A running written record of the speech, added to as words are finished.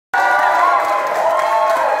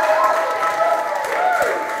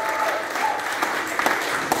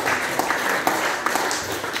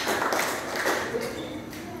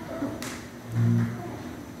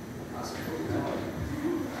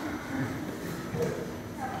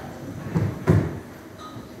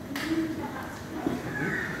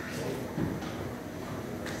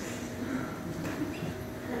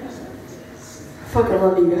fucking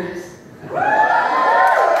love you guys.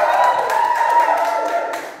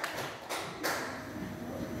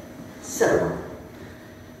 So,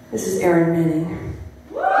 this is Aaron Manning.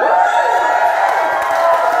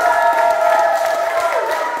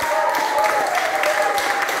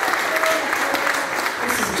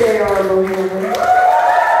 This is J.R. Bohannon.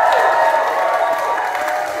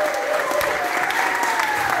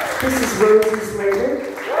 This is Rosie Slater.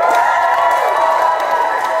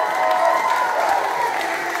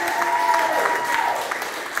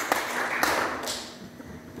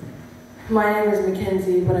 My name is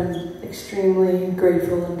Mackenzie, but I'm extremely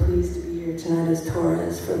grateful and pleased to be here tonight as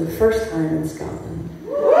Torres for the first time in Scotland.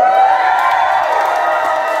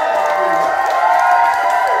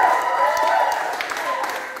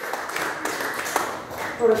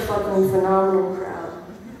 What a fucking phenomenal crowd.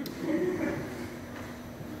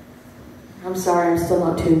 I'm sorry, I'm still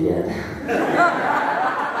not tuned yet.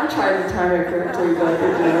 I tried to time it correctly, but it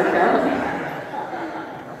didn't work out.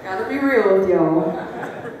 Gotta be real with y'all.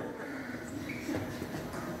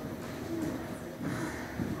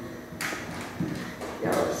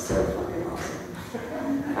 Y'all are so fucking awesome.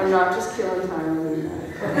 I'm not just killing time with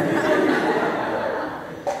that.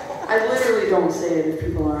 I literally don't say it if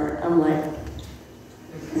people aren't. I'm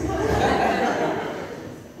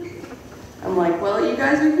like, well, you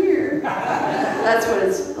guys are here. That's what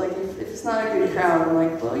it's like. If it's not a good crowd, I'm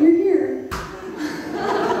like, well, you're here.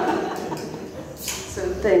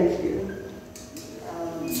 So thank you.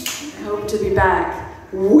 I hope to be back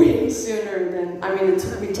way sooner than, I mean, it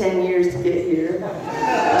took me 10 years to get here.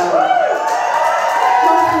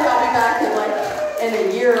 Hopefully I'll be back in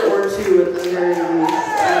a year or two at the very least.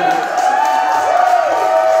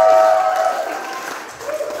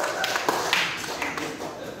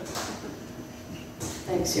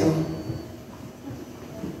 Thanks, y'all.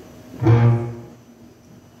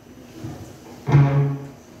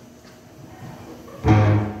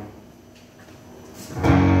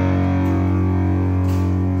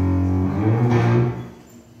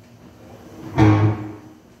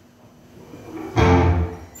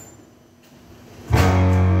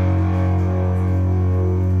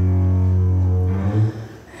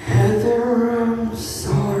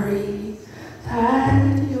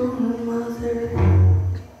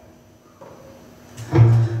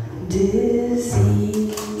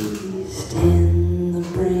 Diseased in the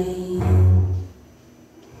brain,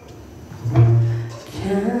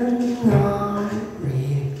 cannot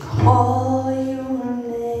recall your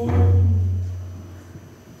name.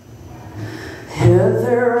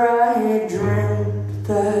 Heather, I dreamt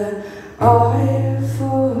that I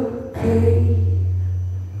forgave,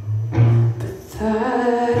 but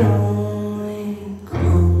that